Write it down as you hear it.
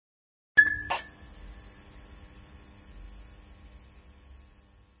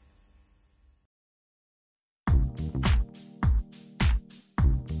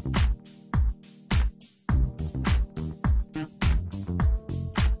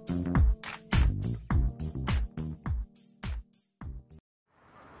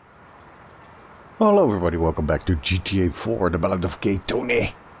Hello everybody, welcome back to GTA 4, the Ballad of Gay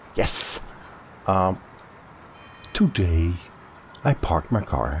Tony. Yes! Today I parked my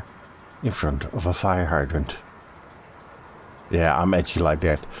car in front of a fire hydrant. Yeah, I'm edgy like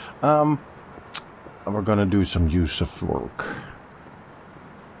that. And we're gonna do some Yusuf work.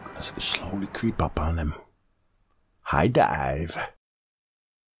 Gonna slowly creep up on him. High dive.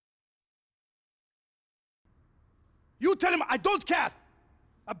 You tell him I don't care!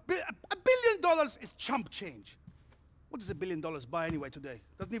 $1 billion is chump change. What does $1 billion buy anyway today?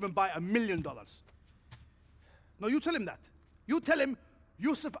 Doesn't even buy $1 million. No, you tell him that. You tell him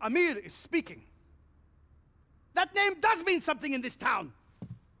Yusuf Amir is speaking. That name does mean something in this town.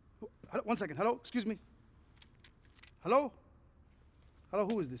 Hello, 1 second. Hello? Excuse me. Hello? Hello,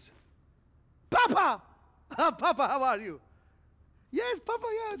 who is this? Papa! Papa, how are you? Yes, Papa,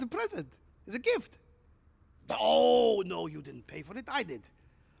 yeah, it's a present. It's a gift. Oh, no, you didn't pay for it. I did.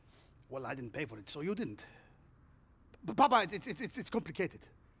 Well, I didn't pay for it, so you didn't. But Papa, it's complicated.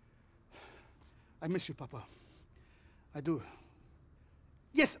 I miss you, Papa. I do.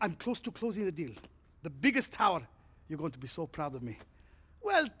 Yes, I'm close to closing the deal. The biggest tower. You're going to be so proud of me.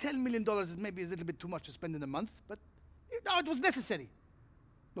 Well, $10 million is maybe a little bit too much to spend in a month, but no, it was necessary.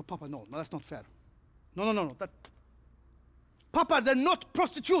 No, Papa, no, that's not fair. No. Papa, they're not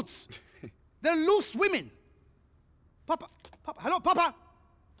prostitutes. They're loose women. Papa, hello, Papa.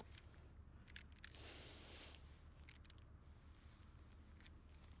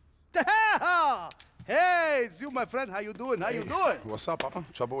 Hey, it's you, my friend. How you doing? How you doing? What's up, Papa?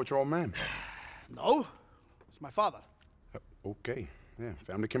 Trouble with your old man? No, it's my father. Okay. Yeah,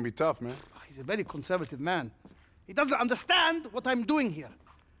 family can be tough, man. He's a very conservative man. He doesn't understand what I'm doing here.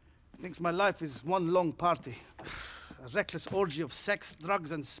 He thinks my life is one long party. A reckless orgy of sex,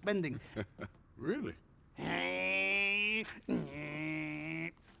 drugs, and spending. Really?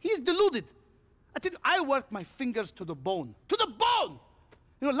 He's deluded. I tell you, I work my fingers to the bone. To the bone!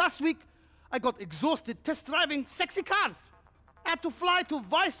 You know, last week, I got exhausted test driving sexy cars. I had to fly to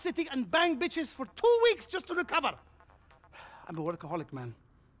Vice City and bang bitches for 2 weeks just to recover. I'm a workaholic, man.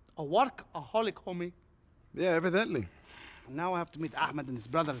 A workaholic, homie. Yeah, evidently. And now I have to meet Ahmed and his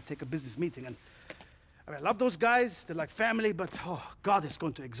brother to take a business meeting. And I mean, I love those guys. They're like family, but oh, God, it's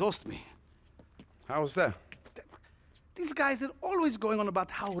going to exhaust me. How was that? These guys, they're always going on about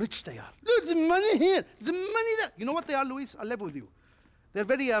how rich they are. There's the money here, the money there. You know what they are, Luis? I'll level with you. They're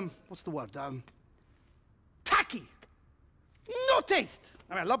very, what's the word? Tacky. No taste.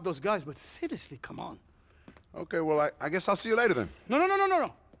 I mean, I love those guys, but seriously, come on. Okay, well, I guess I'll see you later then.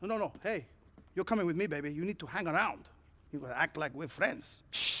 No. Hey, you're coming with me, baby. You need to hang around. You gotta act like we're friends.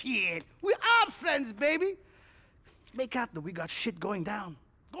 Shit, we are friends, baby. Make out that we got shit going down.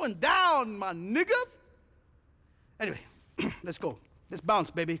 Going down, my niggas. Anyway, let's go. Let's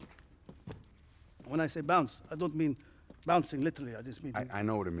bounce, baby. When I say bounce, I don't mean bouncing literally. I just mean... I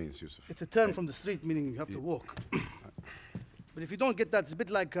know what it means, Yusuf. It's a term from the street, meaning you have to walk. But if you don't get that, it's a bit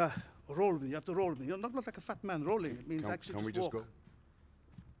like roll with me. You have to roll with me. You're not like a fat man rolling. It means actually can just we walk. just go?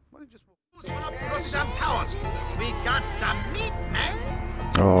 Why don't you just walk? Who's going up to Rotterdam Tower? We got some meat, man.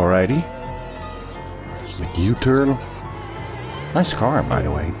 Alrighty. Let's make a U-turn. Nice car, by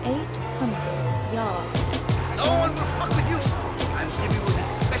the way. 800 yards. No one will fuck with you. I'm giving you this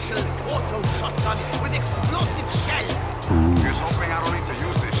special auto shotgun with explosive shells. Just hoping I don't need to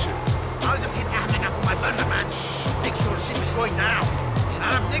use this shit. I'll just hit Ahmed up with my burner, man. Make sure shit is going down.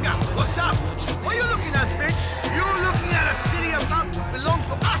 Arab nigga, what's up? What you looking at, bitch? You looking at a city about to belong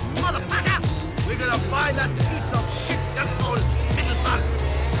to us, motherfucker? We're gonna buy that piece of shit that owns Mittelbahn.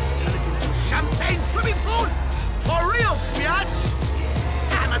 Turn it into a champagne swimming pool. For real, biatch.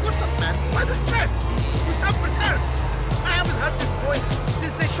 Ahmed, what's up, man? Why the stress? You sound perturbed. I haven't heard this voice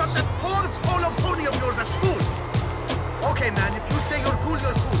since they shot that poor polo pony of yours at school. Okay, man, if you say you're cool,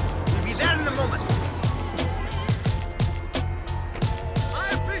 you're cool. We'll be there in a moment.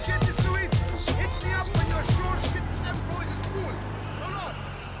 I appreciate this, Luis. Hit me up when you're sure shit with them boys is cool. So long.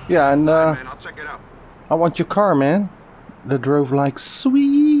 Yeah, and Man, I'll check it out. I want your car, man. That drove like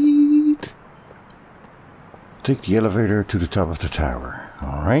sweet. Take the elevator to the top of the tower.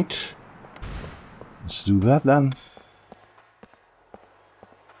 Alright. Let's do that then.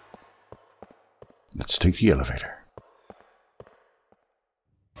 Let's take the elevator.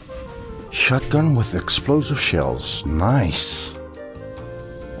 Shotgun with explosive shells. Nice.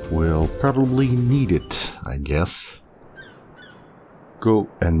 We'll probably need it, I guess. Go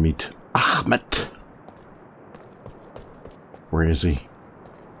and meet Ahmed. Where is he?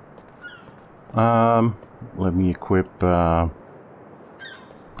 Let me equip, yeah.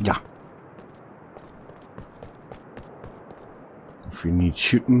 If you need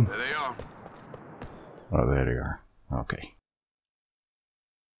shooting. There they are. Oh, there they are. Okay.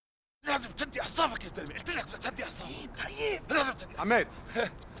 لازم تدي اعصابك يا زلمه، قلت لك بدك تدي اعصابك. طيب لازم تدي Ahmed,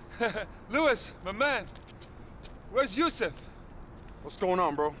 Lewis, my man. Where's Yusuf? what's going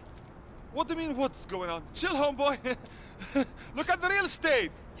on, bro? What do you mean, what's going on? Chill, homeboy. Look at the real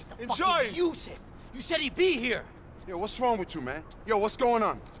estate. The Enjoy. fuck is Yusuf? You said he'd be here. Yo, what's wrong with you, man? Yo, what's going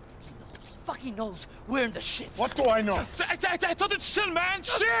on? He fucking knows we're in the shit. What do I know? I told you to chill, man.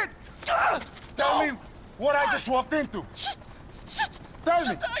 Shit. Tell me what I just walked into. Shit! Tell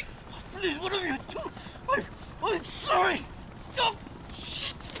me. Please, whatever you do, I'm sorry. Don't.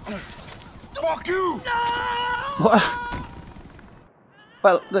 Shit. Fuck you! What?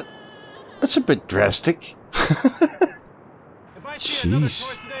 Well, that's a bit drastic. If I see another Jeez.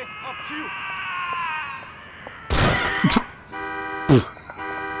 choice today, I'll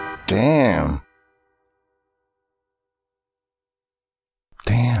puke. Damn.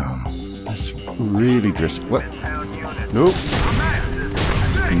 Damn. That's really drastic. What? Nope.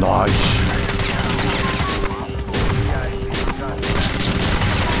 Nice.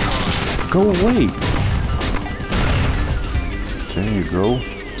 Go away. There you go.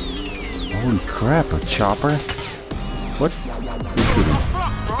 Holy crap, a chopper. What? Who's shooting?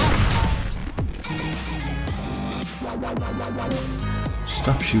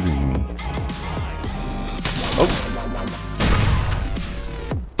 Stop shooting me. Oh.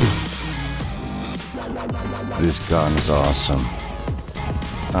 This gun is awesome.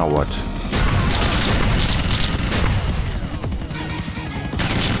 Now what?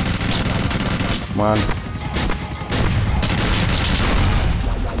 Come on.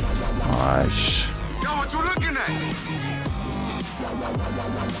 Nice. Yo, what you looking at?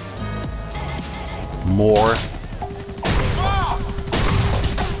 More.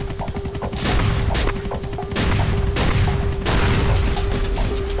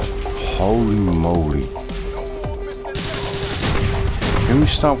 Holy moly. Can we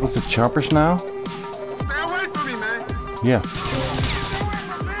stop with the choppers now? Stay away from me, man. Yeah.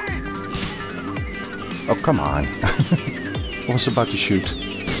 Oh, come on. I was about to shoot.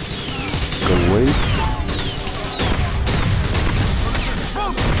 Go away.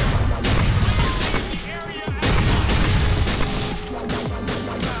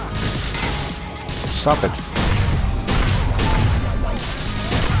 Stop it.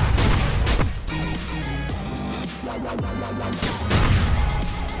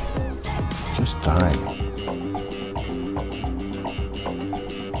 Just die.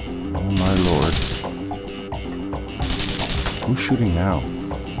 Oh my lord. Who's shooting now?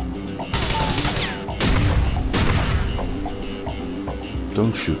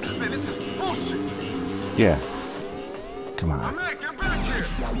 Don't shoot. Man, this is bullshit. Yeah. Come on. Man, get back here.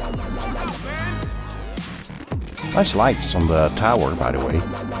 Look out, man. Nice lights on the tower, by the way. Yo,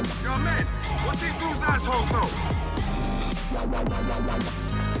 man, what these dudes assholes know?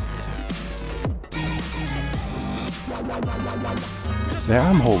 There,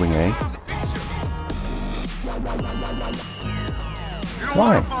 I'm holding A. You don't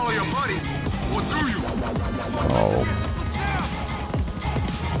Why? want to follow your buddy, or do you? Oh.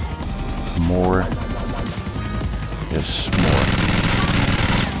 More. Yes, more.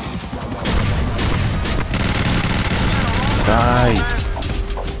 Die.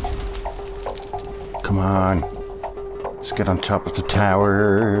 Come on. Let's get on top of the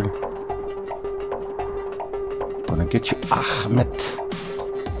tower. Gonna get you, Ahmed.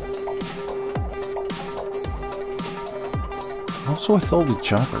 Also with all the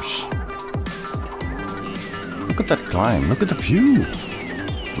choppers. Look at that climb. Look at the view.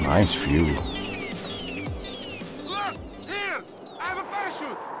 Nice view. Look! Here! I have a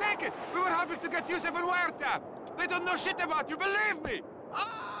parachute! Take it! We were hoping to get Yusuf and wiretap! They don't know shit about you, believe me!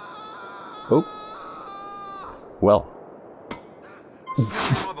 Oh. Well.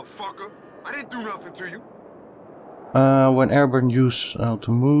 Motherfucker! I didn't do nothing to you! When airborne, use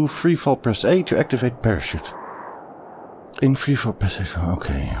to move. Free fall, press A to activate parachute. In free fall, press A.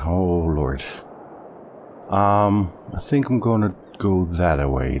 Okay. Oh lord. I think I'm gonna go that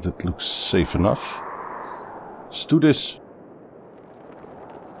way. That looks safe enough. Let's do this.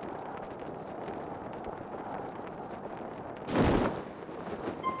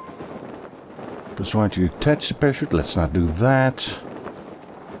 Press Y to attach the parachute. Let's not do that.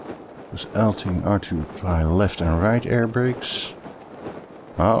 Press LT and R to apply left and right air brakes.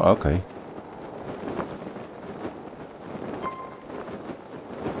 Oh, okay.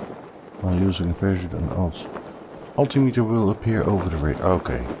 While using a parachute and alt. Altimeter will appear over the radar.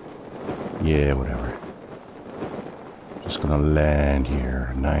 Okay. Yeah, whatever. Just gonna land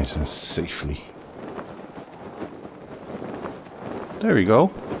here nice and safely. There we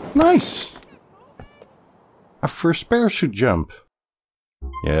go. Nice! A first parachute jump.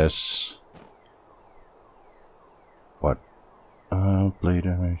 Yes. What? Play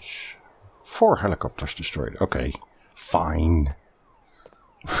damage. 4 helicopters destroyed. Okay. Fine.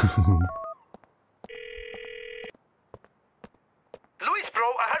 Luis, bro,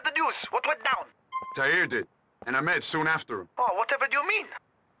 I heard the news. What went down? Tahir did, and Ahmed soon after him. Oh, whatever do you mean?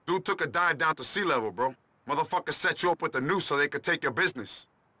 Dude took a dive down to sea level, bro. Motherfuckers set you up with a noose so they could take your business.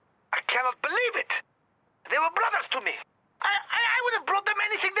 I cannot believe it. They were brothers to me. I would have brought them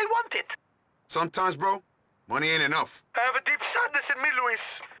anything they wanted. Sometimes, bro, money ain't enough. I have a deep sadness in me, Luis.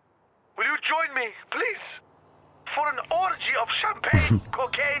 Will you join me, please? For an orgy of champagne,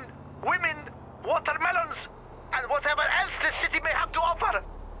 cocaine, women, watermelons, and whatever else this city may have to offer.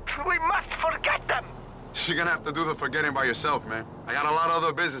 We must forget them. You're gonna have to do the forgetting by yourself, man. I got a lot of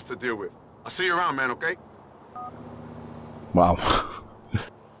other business to deal with. I'll see you around, man, okay? Wow.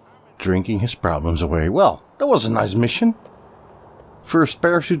 Drinking his problems away. Well, that was a nice mission. First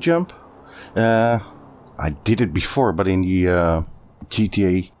parachute jump. I did it before, but in the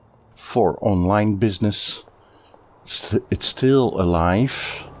GTA 4 online business. It's still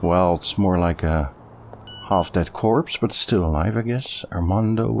alive. Well, it's more like a half-dead corpse, but still alive, I guess.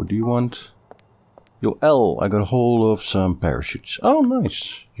 Armando, what do you want? Yo, L, I got a hold of some parachutes. Oh,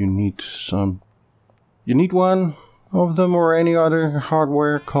 nice. You need some... You need one of them or any other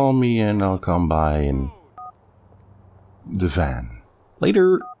hardware? Call me and I'll come by in the van.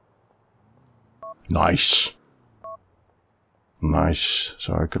 Later. Nice. Nice.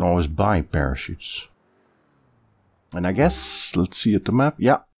 So I can always buy parachutes. And I guess, let's see at the map.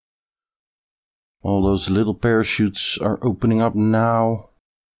 Yeah. All those little parachutes are opening up now.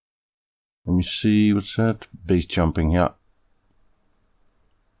 Let me see, what's that? Base jumping, yeah.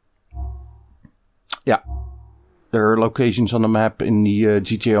 Yeah. There are locations on the map in the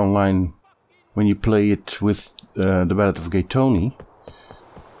GTA Online. When you play it with the Battle of Gatoni,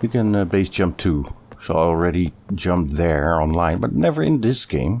 you can base jump too. So I already jumped there online, but never in this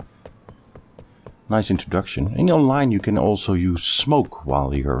game. Nice introduction. In online you can also use smoke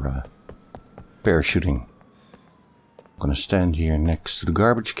while you're parachuting. I'm gonna stand here next to the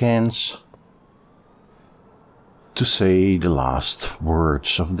garbage cans to say the last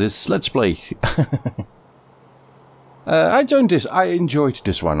words of this Let's Play. I enjoyed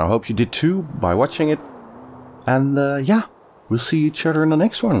this one. I hope you did too by watching it. And yeah, we'll see each other in the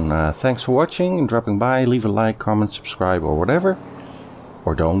next one. Thanks for watching and dropping by. Leave a like, comment, subscribe or whatever.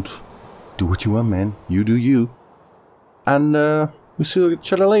 Or don't. Do what you want, man. You do you. And we'll see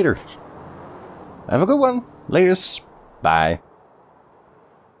each other later. Have a good one. Laters. Bye.